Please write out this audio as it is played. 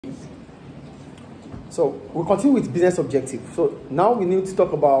So we'll continue with business objective. So now we need to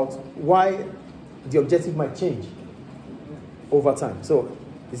talk about why the objective might change over time. So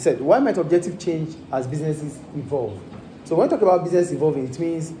he said, why might objective change as businesses evolve? So when we talk about business evolving, it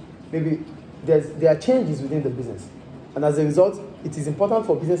means maybe there are changes within the business. And as a result, it is important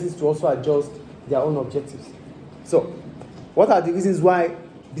for businesses to also adjust their own objectives. So what are the reasons why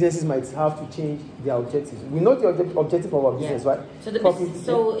businesses might have to change their objectives? We know the objective of our business, right?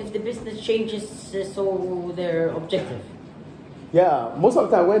 So, if the business changes, so their objective. Yeah, most of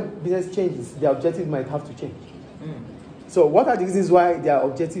the time when business changes, their objective might have to change. So what are the reasons why their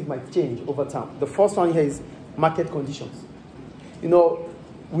objective might change over time? The first one here is market conditions. You know,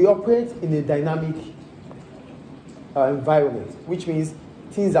 we operate in a dynamic environment, which means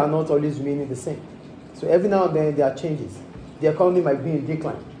things are not always remaining the same. So every now and then there are changes. The economy might be in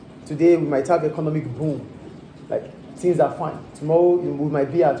decline. Today we might have economic boom, like things are fine. Tomorrow we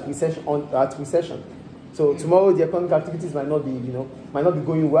might be at recession. So tomorrow the economic activities might not be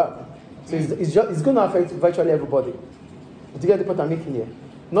going well. So it's going to affect virtually everybody. Do you get the point I'm making here?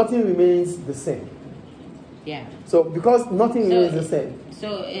 Nothing remains the same. Yeah. So because nothing remains the same.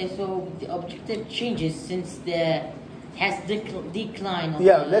 So the objective changes since there has decline.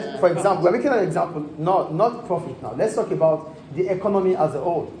 Yeah. For example, we're making an example, not profit now. Let's talk about the economy as a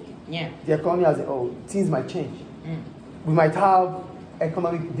whole. Yeah. The economy as a whole, things might change. We might have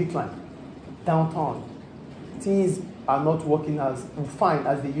economic decline, downturn. Things are not working as fine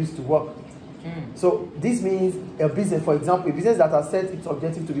as they used to work. So this means a business, for example, a business that has set its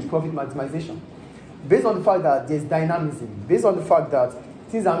objective to be profit maximization, based on the fact that there's dynamism, based on the fact that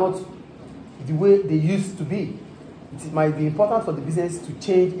things are not the way they used to be, it might be important for the business to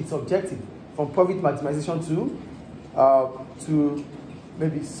change its objective from profit maximization to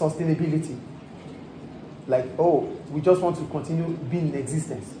maybe sustainability. Like, oh, we just want to continue being in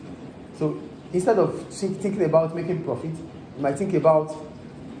existence. So instead of thinking about making profit, you might think about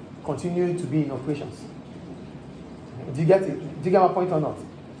continuing to be in operations. Do you get it? Do you get my point or not?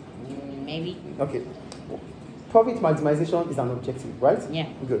 Maybe. Okay. Profit maximization is an objective, right? Yeah.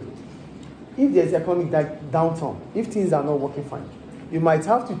 Good. If there's economic downturn, if things are not working fine, you might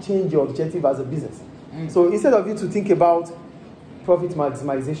have to change your objective as a business. So instead of you to think about profit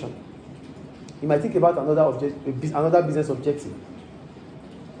maximization, you might think about another business objective.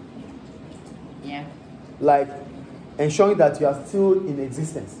 Yeah. Like ensuring that you are still in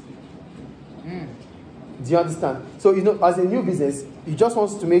existence. Do you understand? So, you know, as a new business, you just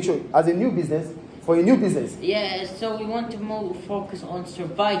want to make sure, as a new business, for a new business. Yeah, so we want to more focus on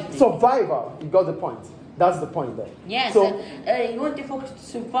surviving. Survival, you got the point. That's the point there. Yes, so, you want to focus to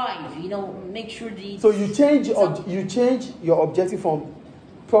survive, you know, make sure the... So you change your objective from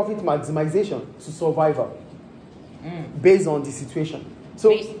profit maximization to survival based on the situation. So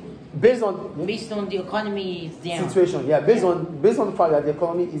based on the economy is down. Situation, yeah, based on the fact that the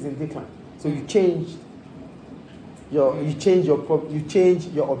economy is in decline. So you change your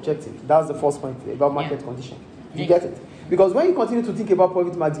objective. That's the first point about market condition. You get it? Because when you continue to think about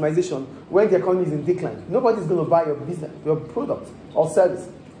profit maximization, when the economy is in decline, nobody's going to buy your business, your product or service,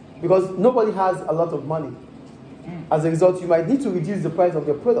 because nobody has a lot of money. As a result, you might need to reduce the price of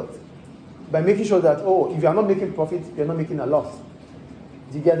your product by making sure that, if you are not making profit, you're not making a loss.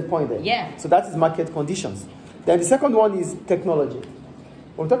 Do you get the point there? Yeah. So that is market conditions. Then the second one is technology.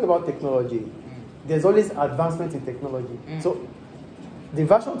 When we talk about technology, there's always advancement in technology. So the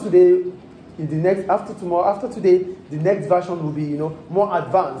version today, after today, the next version will be, more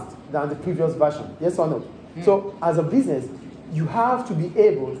advanced than the previous version. Yes or no? So as a business, you have to be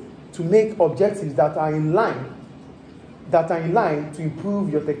able to make objectives that are in line to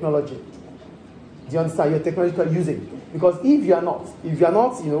improve your technology. Do you understand? Your technological usage. Because if you are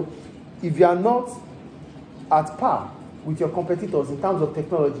not at par with your competitors in terms of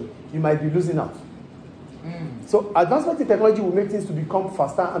technology, you might be losing out. So advancement in technology will make things to become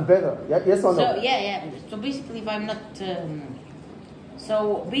faster and better. Yes or no? So yeah. So basically, if I'm not, I'm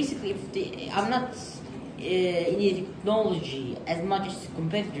not in technology as much as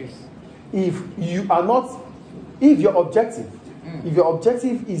competitors. If your objective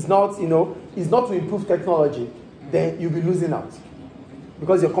is not to improve technology, then you'll be losing out.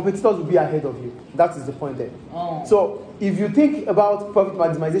 Because your competitors will be ahead of you. That is the point there. So if you think about profit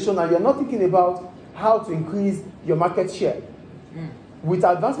maximization and you're not thinking about how to increase your market share, with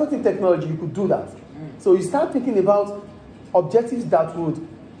advancement in technology, you could do that. So you start thinking about objectives that would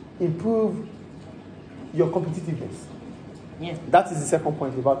improve your competitiveness. Yeah. That is the second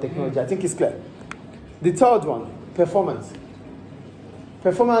point about technology. I think it's clear. The third one, performance.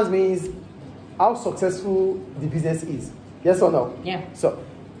 Performance means how successful the business is. Yes or no? Yeah. So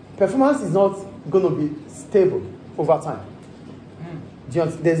performance is not going to be stable over time.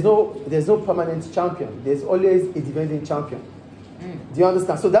 There's no permanent champion. There's always a defending champion. Do you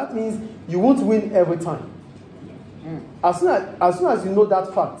understand? So that means you won't win every time. As soon as you know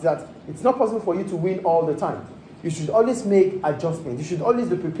that fact, that it's not possible for you to win all the time, you should always make adjustments. You should always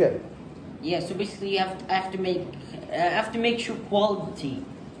be prepared. Yeah. So basically, I have to make sure quality.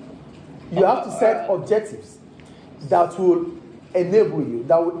 You have to set objectives that will enable you,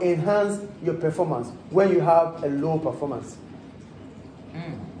 that will enhance your performance when you have a low performance.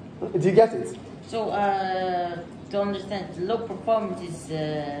 Do you get it? So, to understand, low performance is...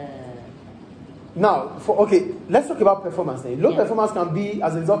 Now, let's talk about performance then. Low performance can be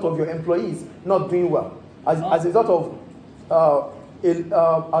as a result of your employees not doing well, as a result of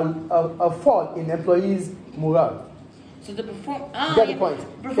a fall in employees' morale. So the performance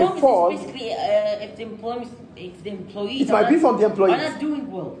is basically if the employees it might be from the employees are not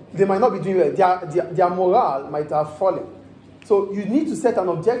doing well. They might not be doing well. Their morale might have fallen. So you need to set an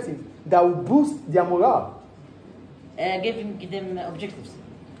objective that will boost their morale. Giving them objectives.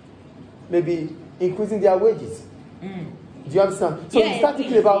 Maybe increasing their wages. Do you understand? So yeah, you start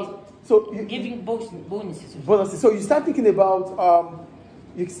thinking about giving bonuses. Bonuses. So you start thinking about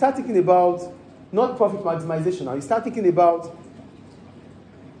not profit maximization. Now you start thinking about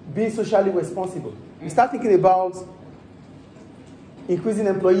being socially responsible. You start thinking about increasing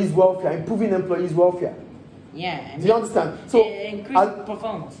employees' welfare, improving employees' welfare. Yeah. Do you understand? So increase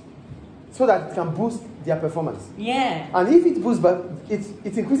performance. So that it can boost their performance. Yeah. And if it boosts, but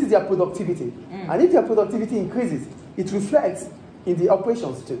it increases their productivity. And if their productivity increases, it reflects in the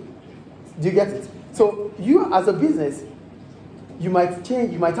operations too. Do you get it? So you as a business, you might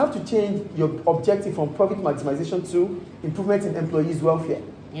have to change your objective from profit maximization to improvement in employees' welfare.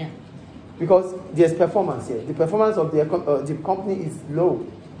 Yeah. Because there's performance here. The performance of the company is low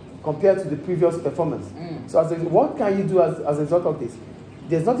compared to the previous performance. So what can you do as a result of this?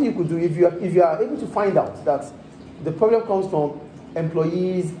 There's nothing you could do if you are able to find out that the problem comes from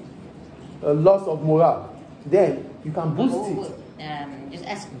employees' loss of morale. Then you can boost it. Just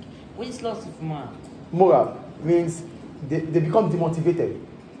asking, what is loss of morale? Morale means they become demotivated.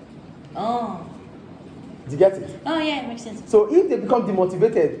 Oh. Do you get it? Oh yeah, it makes sense. So if they become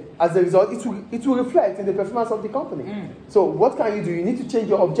demotivated, as a result, it will reflect in the performance of the company. So what can you do? You need to change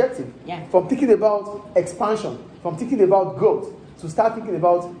your objective from thinking about expansion, from thinking about growth, to start thinking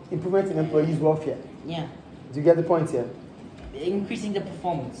about improvement in employees' welfare. Yeah. Do you get the point here? Increasing the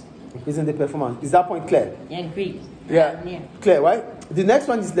performance. Increasing the performance. Is that point clear? Yeah, increase. Yeah. Clear, right? The next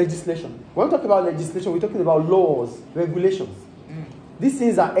one is legislation. When we talk about legislation, we're talking about laws, regulations. These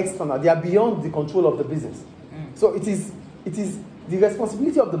things are external. They are beyond the control of the business. So it is the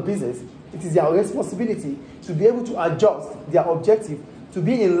responsibility of the business. It is their responsibility to be able to adjust their objective to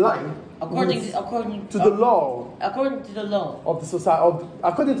be in line according to the law of the society.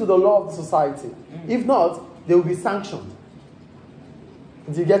 According to the law of the society. If not, they will be sanctioned.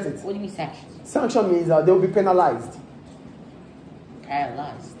 Do you get it? What do you mean sanctioned? Sanction means that they will be penalized.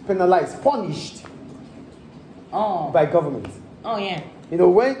 Penalized, punished by government. Oh yeah. You know,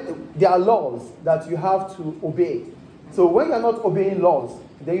 when there are laws that you have to obey. So when you are not obeying laws,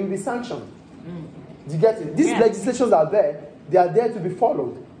 then you'll be sanctioned. Do you get it? These legislations are there. They are there to be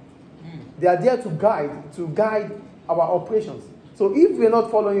followed. They are there to guide our operations. So if we are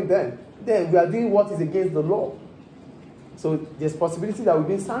not following them, then we are doing what is against the law. So there's possibility that we've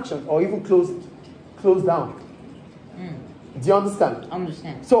been sanctioned or even closed down. Do you understand?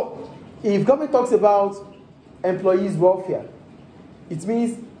 Understand. So if government talks about employees' welfare, it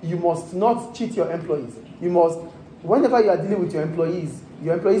means you must not cheat your employees. You must, whenever you are dealing with your employees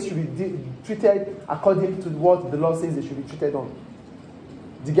should be treated according to what the law says they should be treated on.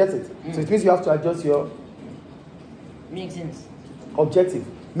 Do you get it? So it means you have to adjust your Makes sense. objective.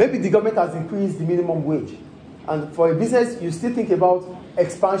 Maybe the government has increased the minimum wage. And for a business, you still think about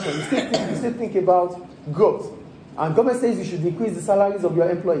expansion. You still think about growth. And government says you should increase the salaries of your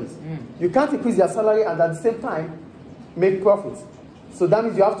employees. You can't increase their salary and at the same time make profits. So that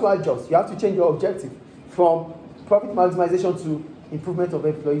means you have to adjust. You have to change your objective from profit maximization to improvement of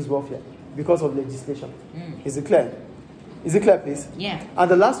employees' welfare because of legislation. Is it clear? Is it clear, please? Yeah. And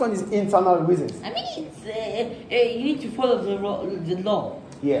the last one is internal reasons. I mean, it's, you need to follow the law.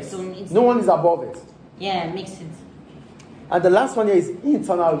 Yes. So no one is above it. Yeah, it makes sense. And the last one here is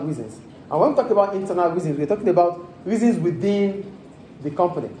internal reasons. And when we talk about internal reasons, we're talking about reasons within the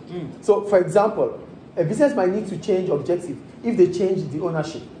company. So, for example, a business might need to change objective if they change the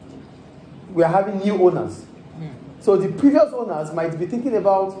ownership. We are having new owners. So the previous owners might be thinking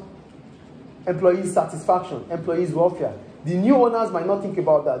about employee satisfaction, employees' welfare. The new owners might not think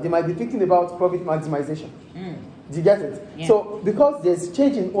about that. They might be thinking about profit maximization. Do you get it? Yeah. So because there's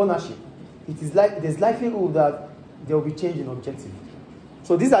change in ownership, it is like there's likelihood that there will be change in objective.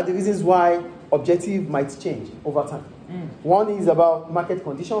 So these are the reasons why objective might change over time. One is about market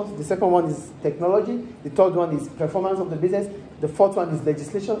conditions. The second one is technology. The third one is performance of the business. The fourth one is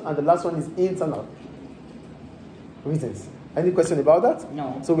legislation. And the last one is internal reasons. Any question about that?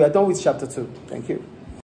 No. So we are done with chapter 2. Thank you.